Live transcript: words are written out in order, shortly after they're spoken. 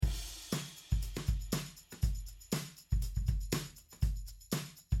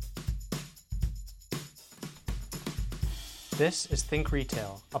This is Think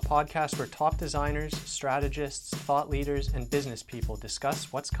Retail, a podcast where top designers, strategists, thought leaders, and business people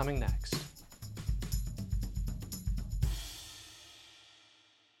discuss what's coming next.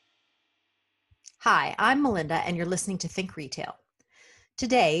 Hi, I'm Melinda, and you're listening to Think Retail.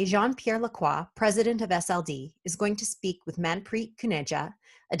 Today, Jean-Pierre Lacroix, president of SLD, is going to speak with Manpreet Kuneja,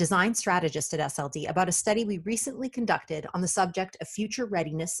 a design strategist at SLD, about a study we recently conducted on the subject of future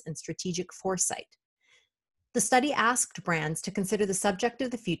readiness and strategic foresight. The study asked brands to consider the subject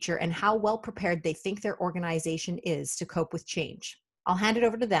of the future and how well prepared they think their organization is to cope with change. I'll hand it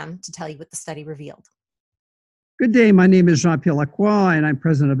over to them to tell you what the study revealed. Good day. My name is Jean-Pierre Lacroix, and I'm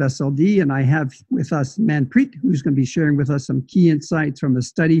president of SLD, and I have with us Manpreet, who's going to be sharing with us some key insights from a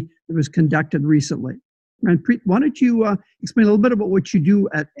study that was conducted recently. Manpreet, why don't you explain a little bit about what you do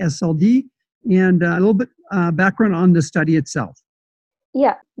at SLD and a little bit background on the study itself.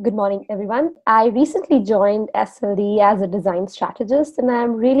 Yeah, good morning, everyone. I recently joined SLD as a design strategist, and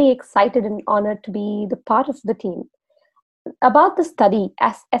I'm really excited and honored to be the part of the team. About the study,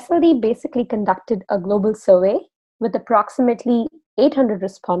 SLD basically conducted a global survey with approximately 800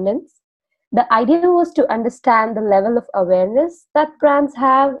 respondents. The idea was to understand the level of awareness that brands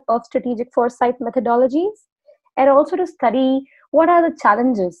have of strategic foresight methodologies, and also to study what are the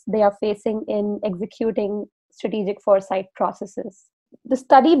challenges they are facing in executing strategic foresight processes. The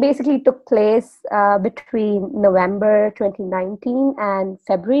study basically took place between November 2019 and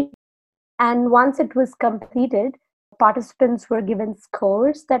February. And once it was completed, participants were given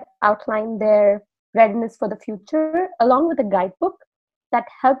scores that outlined their readiness for the future, along with a guidebook that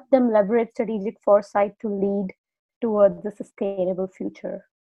helped them leverage strategic foresight to lead towards a sustainable future.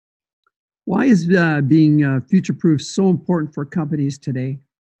 Why is being future-proof so important for companies today?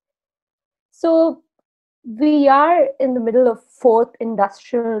 So we are in the middle of fourth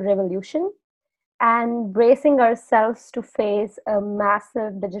industrial revolution and bracing ourselves to face a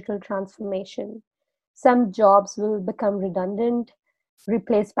massive digital transformation. Some jobs will become redundant,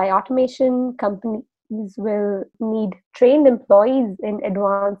 replaced by automation. Companies will need trained employees in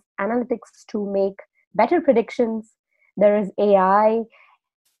advanced analytics to make better predictions. There is AI,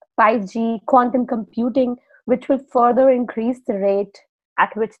 5G, quantum computing, which will further increase the rate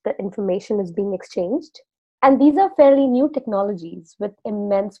at which the information is being exchanged. And these are fairly new technologies with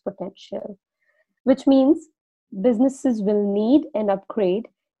immense potential, which means businesses will need an upgrade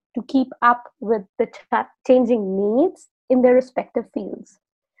to keep up with the changing needs in their respective fields.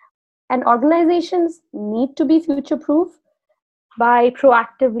 And organizations need to be future-proof by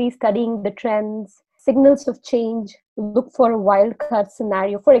proactively studying the trends, signals of change, look for a wildcard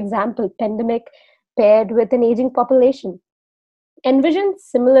scenario, for example, pandemic paired with an aging population. Envision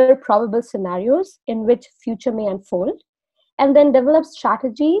similar probable scenarios in which future may unfold, and then develop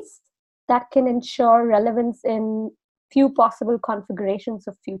strategies that can ensure relevance in few possible configurations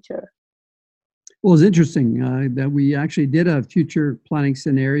of future. Well, it's interesting that we actually did a future planning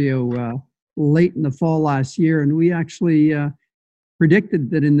scenario late in the fall last year, and we actually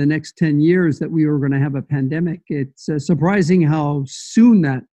predicted that in the next 10 years that we were going to have a pandemic. It's surprising how soon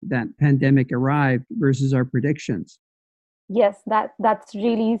that pandemic arrived versus our predictions. Yes, that's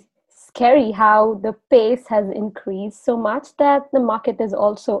really scary how the pace has increased so much that the market is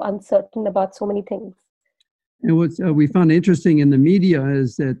also uncertain about so many things. And what we found interesting in the media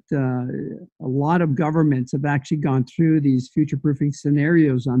is that a lot of governments have actually gone through these future-proofing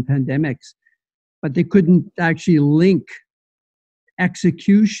scenarios on pandemics, but they couldn't actually link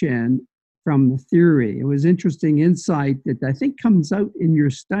execution from the theory. It was interesting insight that I think comes out in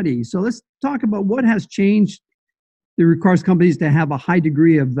your study. So let's talk about what has changed that requires companies to have a high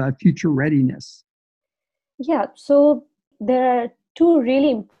degree of future readiness. Yeah, so there are two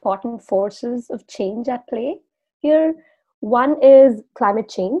really important forces of change at play here. One is climate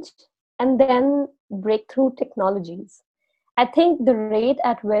change, and then breakthrough technologies. I think the rate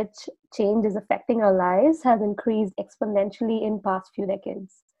at which change is affecting our lives has increased exponentially in past few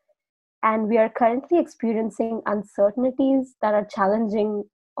decades. And we are currently experiencing uncertainties that are challenging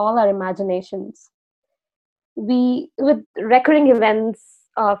all our imaginations. With recurring events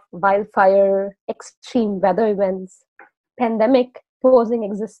of wildfire, extreme weather events, pandemic posing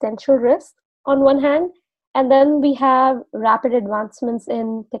existential risk on one hand, and then we have rapid advancements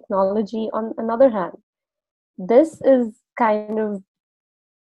in technology on another hand. This is kind of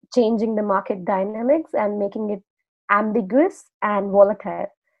changing the market dynamics and making it ambiguous and volatile.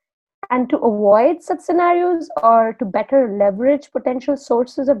 And to avoid such scenarios or to better leverage potential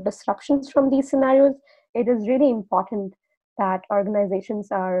sources of disruptions from these scenarios, it is really important that organizations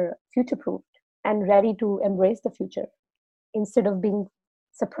are future-proofed and ready to embrace the future instead of being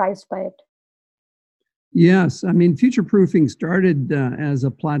surprised by it. Yes, I mean, future proofing started as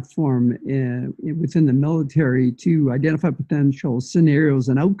a platform within the military to identify potential scenarios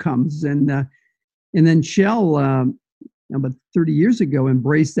and outcomes, and then Shell about 30 years ago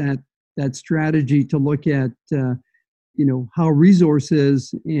embraced that strategy to look at how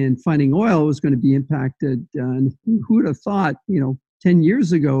resources and finding oil was going to be impacted. And who would have thought 10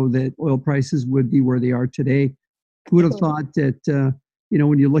 years ago that oil prices would be where they are today? Who would have thought that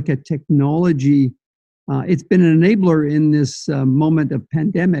when you look at technology, it's been an enabler in this moment of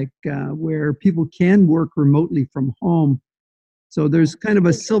pandemic where people can work remotely from home. So there's kind of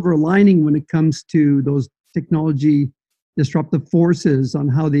a silver lining when it comes to those technology disruptive forces on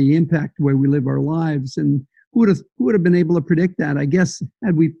how they impact the way we live our lives. And who would have been able to predict that? I guess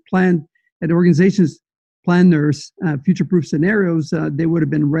had organizations planned their future-proof scenarios, they would have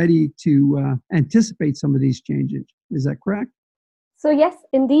been ready to anticipate some of these changes. Is that correct? So yes,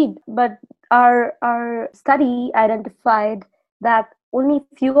 indeed. But our study identified that only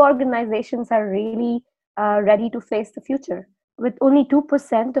few organizations are really ready to face the future. With only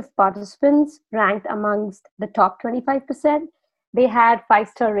 2% of participants ranked amongst the top 25%, they had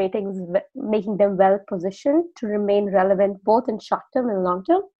 5-star ratings, making them well positioned to remain relevant both in short term and long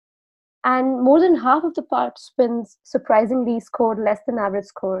term. And more than half of the participants surprisingly scored less than average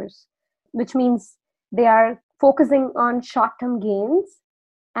scores, which means they are focusing on short term gains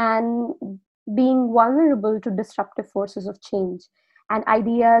and being vulnerable to disruptive forces of change and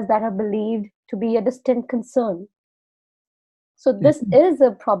ideas that are believed to be a distant concern. So this is a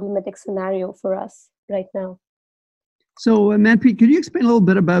problematic scenario for us right now. So, Manpreet, could you explain a little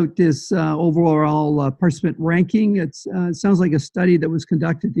bit about this overall participant ranking? It sounds like a study that was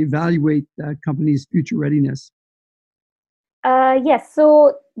conducted to evaluate companies' future readiness. Yes,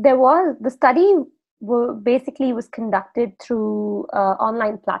 so the study basically was conducted through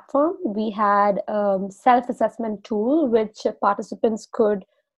online platform. We had self-assessment tool which participants could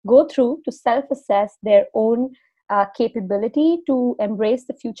go through to self-assess their own capability to embrace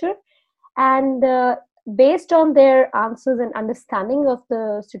the future. And based on their answers and understanding of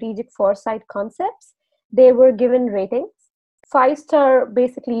the strategic foresight concepts, they were given ratings. 5-star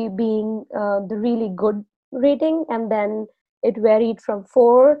basically being the really good rating, and then it varied from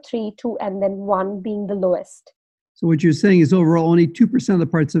 4, 3, 2, and then 1 being the lowest. So what you're saying is overall only 2% of the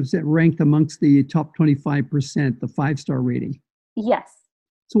participants ranked amongst the top 25%, the 5-star rating. Yes.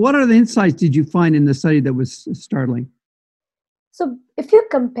 So what other insights did you find in the study that was startling? So if you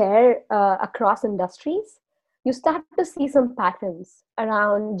compare across industries, you start to see some patterns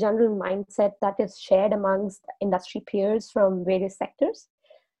around general mindset that is shared amongst industry peers from various sectors.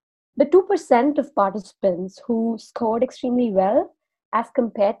 The 2% of participants who scored extremely well as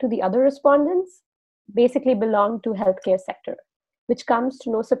compared to the other respondents basically belong to healthcare sector, which comes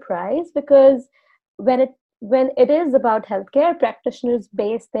to no surprise because when it is about healthcare, practitioners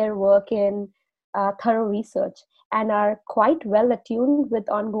base their work in thorough research and are quite well attuned with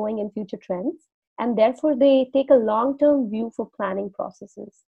ongoing and future trends, and therefore they take a long-term view for planning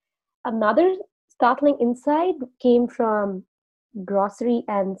processes. Another startling insight came from grocery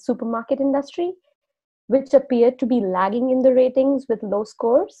and supermarket industry, which appeared to be lagging in the ratings with low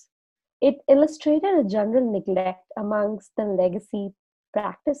scores. It illustrated a general neglect amongst the legacy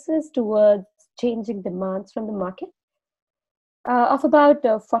practices towards changing demands from the market. Of about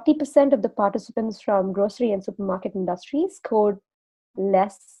 40% of the participants from grocery and supermarket industries scored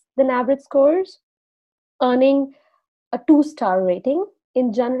less than average scores, earning a 2-star rating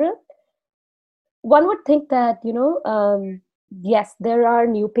in general. One would think that, yes, there are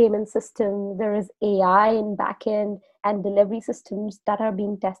new payment systems, there is AI in backend and delivery systems that are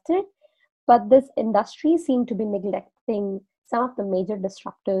being tested, but this industry seemed to be neglecting some of the major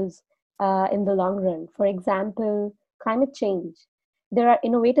disruptors in the long run. For example, climate change. There are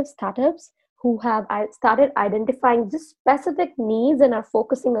innovative startups who have started identifying just specific needs and are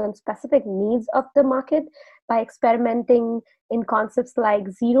focusing on specific needs of the market by experimenting in concepts like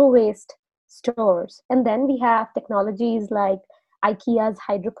zero waste stores. And then we have technologies like IKEA's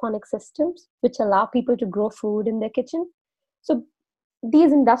hydroponic systems, which allow people to grow food in their kitchen. So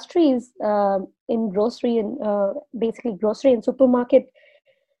these industries in grocery and basically grocery and supermarket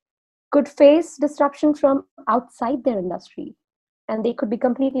could face disruption from outside their industry, and they could be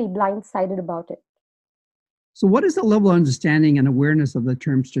completely blindsided about it. So what is the level of understanding and awareness of the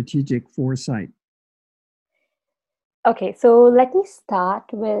term strategic foresight? Okay, so let me start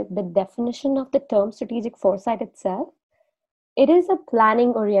with the definition of the term strategic foresight itself. It is a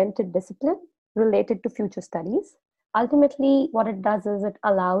planning-oriented discipline related to future studies. Ultimately, what it does is it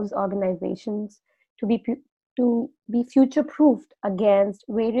allows organizations to be future-proofed against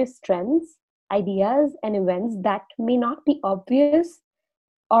various trends ideas and events that may not be obvious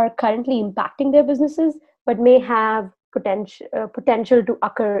or currently impacting their businesses, but may have potential to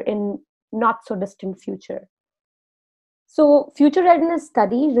occur in not so distant future. So, future readiness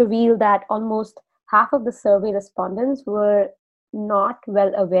study revealed that almost half of the survey respondents were not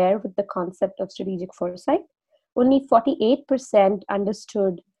well aware with the concept of strategic foresight. Only 48%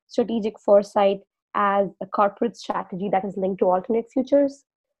 understood strategic foresight as a corporate strategy that is linked to alternate futures.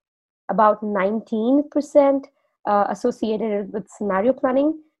 About 19% associated it with scenario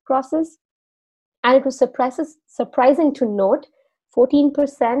planning process. And it was surprising to note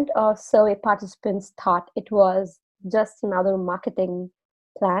 14% of survey participants thought it was just another marketing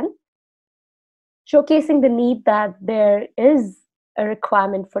plan, showcasing the need that there is a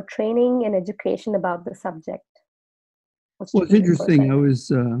requirement for training and education about the subject. Well, it's interesting. It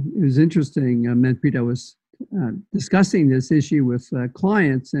was interesting, Manpreet. I was discussing this issue with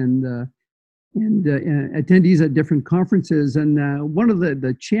clients and attendees at different conferences. And one of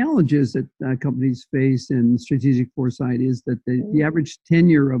the challenges that companies face in strategic foresight is that the average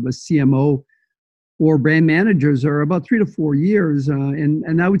tenure of a CMO or brand managers are about 3 to 4 years.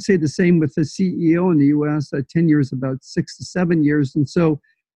 And I would say the same with the CEO in the US, tenure is about 6 to 7 years. And so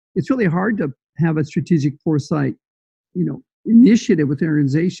it's really hard to have a strategic foresight, initiative with an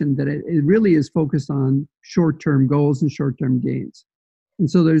organization that it really is focused on short-term goals and short-term gains. And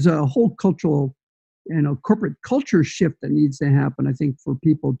so there's a whole cultural, corporate culture shift that needs to happen, I think, for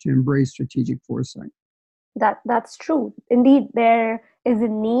people to embrace strategic foresight. That's true. Indeed, there is a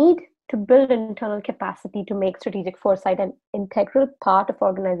need to build internal capacity to make strategic foresight an integral part of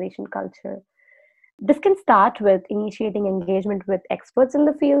organization culture. This can start with initiating engagement with experts in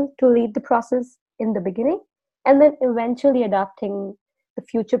the field to lead the process in the beginning, and then eventually adopting the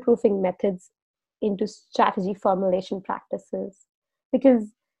future-proofing methods into strategy formulation practices.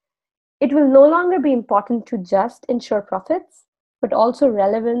 Because it will no longer be important to just ensure profits, but also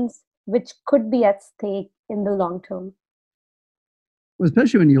relevance, which could be at stake in the long term. Well,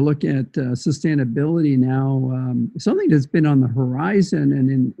 especially when you look at sustainability now, something that's been on the horizon,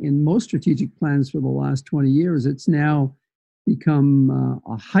 and in most strategic plans for the last 20 years, it's now become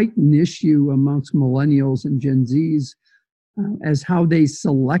a heightened issue amongst millennials and Gen Zs as how they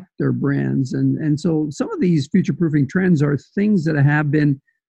select their brands. And so some of these future-proofing trends are things that have been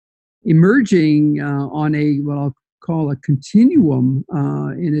emerging on what I'll call a continuum.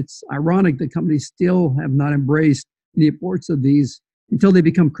 And it's ironic that companies still have not embraced the importance of these until they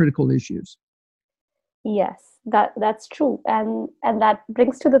become critical issues. Yes, that's true. And that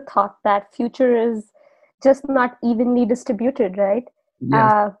brings to the thought that future is just not evenly distributed, right?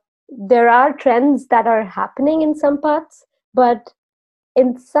 Yes. There are trends that are happening in some parts, but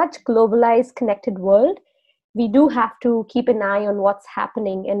in such globalized, connected world, we do have to keep an eye on what's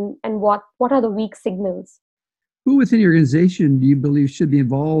happening and what are the weak signals. Who within your organization do you believe should be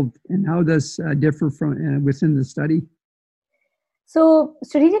involved, and how does differ from within the study? So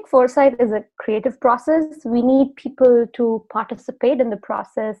strategic foresight is a creative process. We need people to participate in the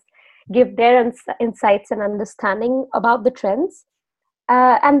process, give their insights and understanding about the trends.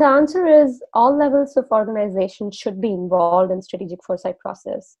 And the answer is all levels of organization should be involved in strategic foresight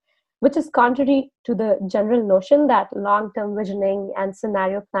process, which is contrary to the general notion that long-term visioning and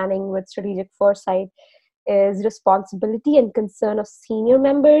scenario planning with strategic foresight is responsibility and concern of senior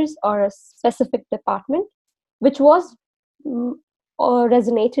members or a specific department, which was or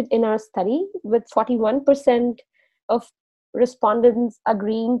resonated in our study, with 41% of respondents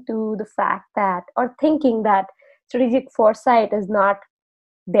agreeing to the fact that, or thinking that, strategic foresight is not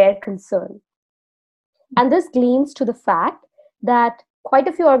their concern. And this leans to the fact that quite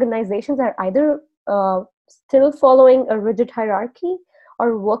a few organizations are either still following a rigid hierarchy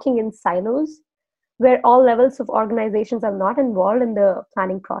or working in silos, where all levels of organizations are not involved in the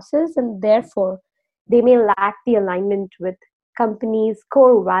planning process, and therefore they may lack the alignment with companies'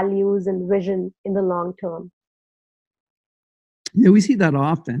 core values and vision in the long term. Yeah, we see that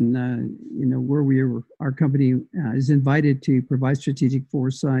often, where our company is invited to provide strategic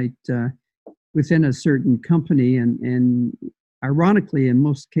foresight within a certain company. And ironically, in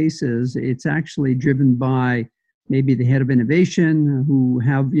most cases, it's actually driven by maybe the head of innovation who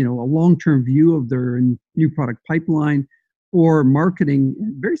have, a long-term view of their new product pipeline, or marketing.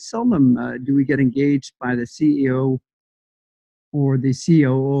 Very seldom do we get engaged by the CEO or the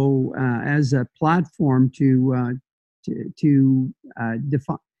COO as a platform to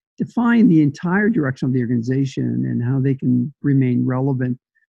define the entire direction of the organization and how they can remain relevant.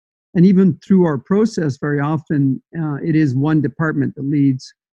 And even through our process, very often it is one department that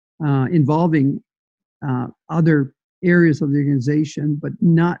leads, involving other areas of the organization, but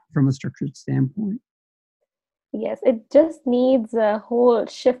not from a structured standpoint. Yes, it just needs a whole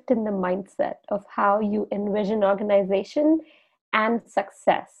shift in the mindset of how you envision organization and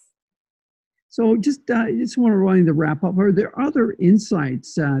success. So just want to run the wrap up. Are there other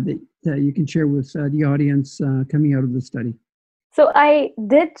insights that you can share with the audience coming out of the study? So I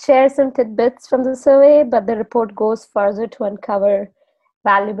did share some tidbits from the survey, but the report goes further to uncover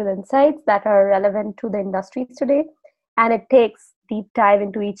valuable insights that are relevant to the industries today, and it takes deep dive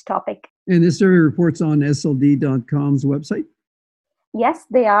into each topic. And this survey report's on SLD.com's website? Yes,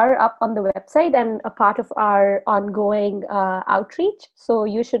 they are up on the website and a part of our ongoing outreach. So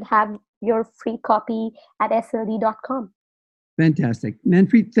you should have your free copy at SLD.com. Fantastic.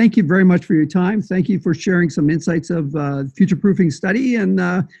 Manpreet, thank you very much for your time. Thank you for sharing some insights of future-proofing study, and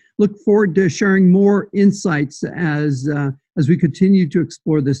look forward to sharing more insights as we continue to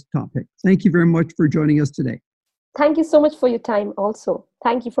explore this topic. Thank you very much for joining us today. Thank you so much for your time also.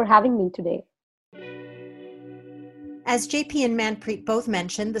 Thank you for having me today. As JP and Manpreet both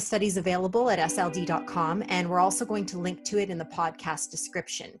mentioned, the study's available at SLD.com, and we're also going to link to it in the podcast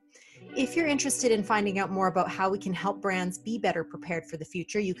description. If you're interested in finding out more about how we can help brands be better prepared for the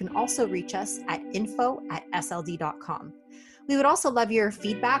future, you can also reach us at info@sld.com. We would also love your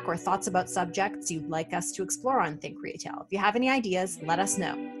feedback or thoughts about subjects you'd like us to explore on Think Retail. If you have any ideas, let us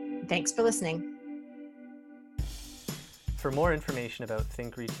know. Thanks for listening. For more information about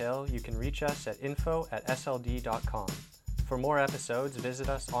Think Retail, you can reach us at info@sld.com. For more episodes, visit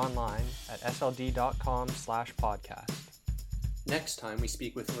us online at sld.com/podcast. Next time, we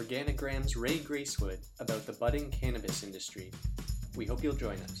speak with Organigram's Ray Gracewood about the budding cannabis industry. We hope you'll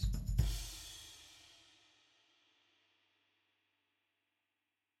join us.